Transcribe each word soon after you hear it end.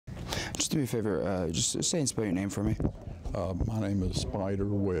Just do me a favor, just say and spell your name for me. My name is Spider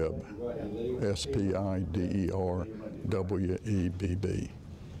Webb, S-P-I-D-E-R-W-E-B-B.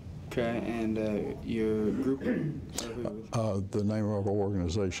 Okay, and your group? The name of our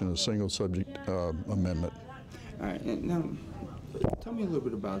organization is Single Subject Amendment. All right, now tell me a little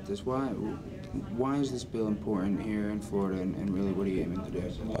bit about this. Why is this bill important here in Florida, and really what are you aiming to do?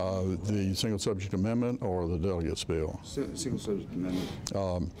 The Single Subject Amendment or the Delegates Bill? Single Subject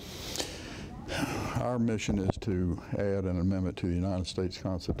Amendment. Our mission is to add an amendment to the United States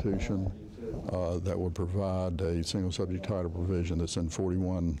Constitution that would provide a single subject title provision that's in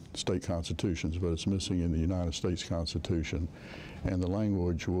 41 state constitutions, but it's missing in the United States Constitution. And the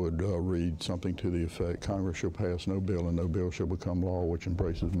language would read something to the effect, Congress shall pass no bill and no bill shall become law which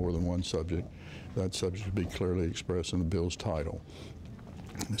embraces more than one subject. That subject should be clearly expressed in the bill's title.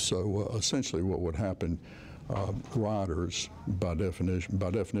 So essentially what would happen, riders, by definition,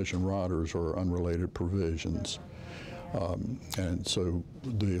 riders are unrelated provisions. And so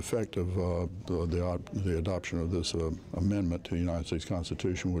the effect of the adoption of this amendment to the United States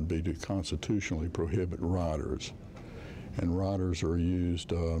Constitution would be to constitutionally prohibit riders. And riders are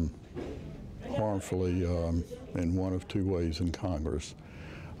used harmfully in one of two ways in Congress.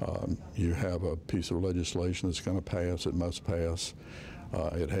 You have a piece of legislation that's going to pass, it must pass,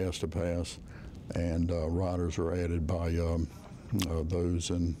 it has to pass, and riders are added by those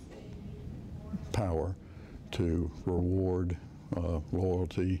in power to reward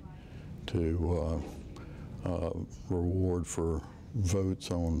loyalty, to reward for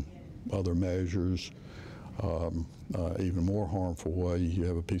votes on other measures. Even more harmful way, you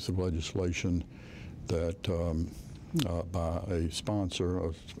have a piece of legislation that by a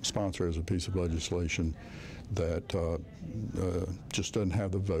sponsor has a piece of legislation that just doesn't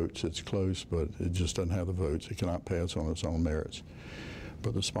have the votes. It's close, but it just doesn't have the votes. It cannot pass on its own merits.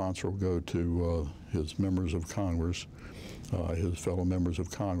 But the sponsor will go to his members of Congress, his fellow members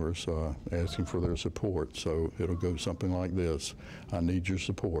of Congress, asking for their support. So it'll go something like this: I need your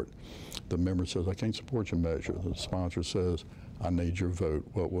support. The member says, I can't support your measure. The sponsor says, I need your vote.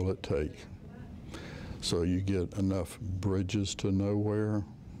 What will it take? So you get enough bridges to nowhere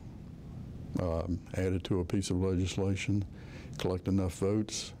added to a piece of legislation, collect enough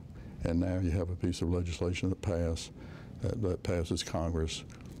votes, and now you have a piece of legislation that passes Congress,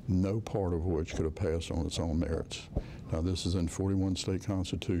 no part of which could have passed on its own merits. Now this is in 41 state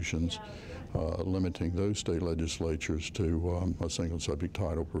constitutions, limiting those state legislatures to a single subject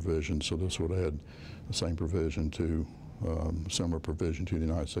title provision. So this would add the same provision to similar provision to the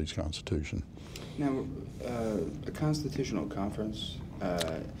United States Constitution. Now, a constitutional conference,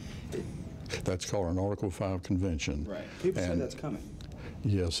 that's called an Article 5 convention. Right. People say that's coming.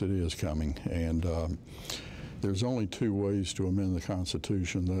 Yes, it is coming. And there's only two ways to amend the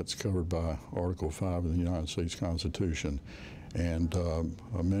Constitution. That's covered by Article 5 of the United States Constitution. And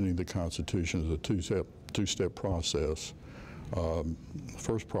amending the Constitution is a two-step process. The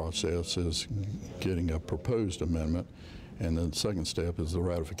first process is getting a proposed amendment, and then the second step is the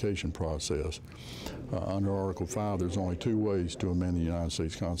ratification process. Under Article 5, there's only two ways to amend the United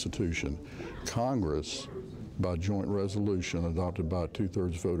States Constitution. Congress, by joint resolution adopted by a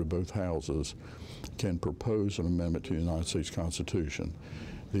two-thirds vote of both houses, can propose an amendment to the United States Constitution.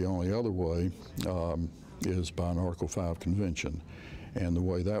 The only other way is by an Article 5 convention. And the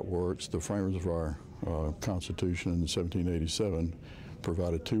way that works, the framers of our Constitution in 1787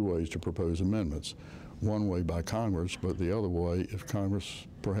 provided two ways to propose amendments. One way by Congress, but the other way if Congress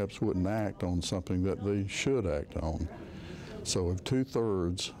perhaps wouldn't act on something that they should act on. So if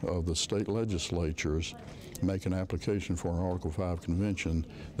two-thirds of the state legislatures make an application for an Article 5 convention,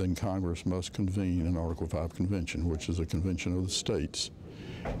 then Congress must convene an Article 5 convention, which is a convention of the states.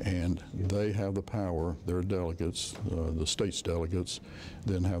 And they have the power, their delegates, the states' delegates,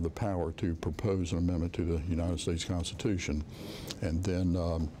 then have the power to propose an amendment to the United States Constitution. And then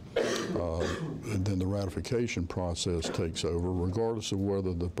the ratification process takes over, regardless of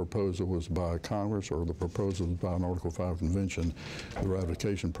whether the proposal was by Congress or the proposal was by an Article 5 convention. The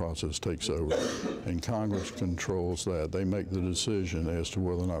ratification process takes over, and Congress controls that. They make the decision as to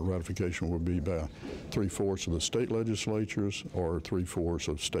whether or not ratification would be by 3/4 of the state legislatures or 3/4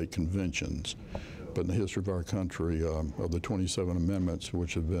 of state conventions. But in the history of our country, of the 27 amendments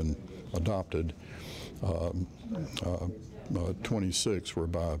which have been adopted, 26 were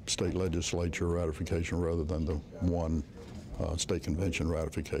by state legislature ratification rather than the one state convention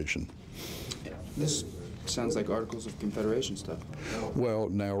ratification. This sounds like Articles of Confederation stuff. Well,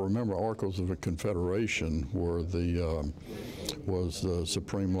 now remember, Articles of Confederation were was the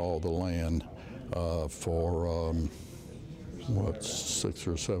supreme law of the land for what, 6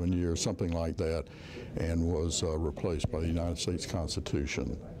 or 7 years, something like that, and was replaced by the United States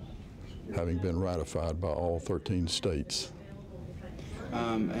Constitution, having been ratified by all 13 states.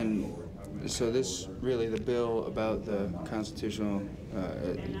 And so this really, the bill about the constitutional,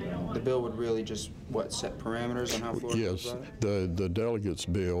 the bill would really just, what, set parameters on how Florida goes Yes, about it? the delegates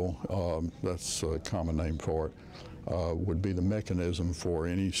bill, that's a common name for it, would be the mechanism for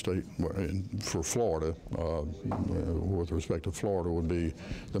any state, for Florida, with respect to Florida, would be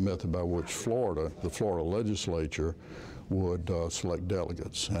the method by which Florida, the Florida legislature, would select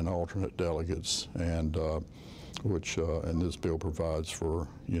delegates and alternate delegates, and and this bill provides for,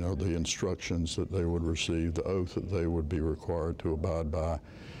 the instructions that they would receive, the oath that they would be required to abide by,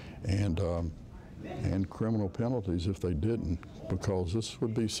 and criminal penalties if they didn't, because this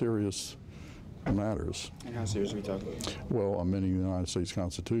would be serious matters. And how serious are we talking about? Well, amending the United States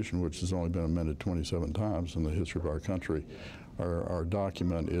Constitution, which has only been amended 27 times in the history of our country, our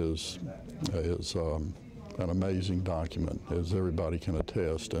document is an amazing document, as everybody can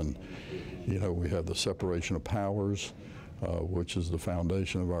attest. And we have the separation of powers, which is the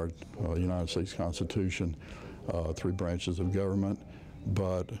foundation of our United States Constitution, 3 branches of government,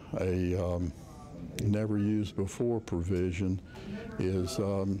 but a never used before provision is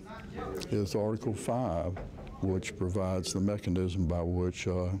Article 5, which provides the mechanism by which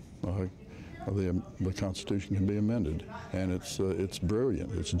the Constitution can be amended, and it's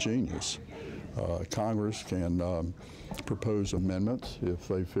brilliant. It's genius. Congress can propose amendments if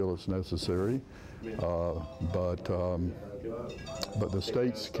they feel it's necessary, but the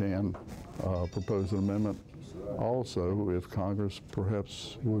states can propose an amendment also if Congress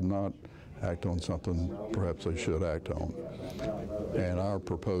perhaps would not act on something perhaps they should act on. And our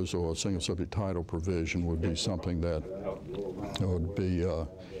proposal, a single subject title provision, would be something that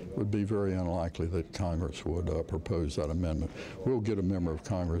would be very unlikely that Congress would propose that amendment. We'll get a member of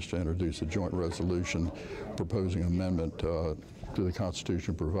Congress to introduce a joint resolution proposing an amendment to the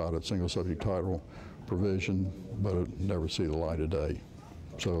Constitution, provide a single subject title provision, but it never see the light of day.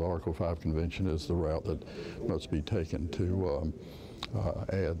 So the Article 5 Convention is the route that must be taken to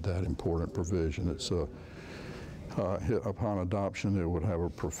add that important provision. It's upon adoption, it would have a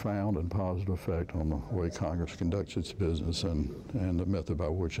profound and positive effect on the way Congress conducts its business and the method by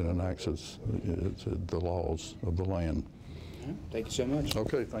which it enacts the laws of the land. Thank you so much.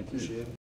 Okay, thank you. Appreciate it.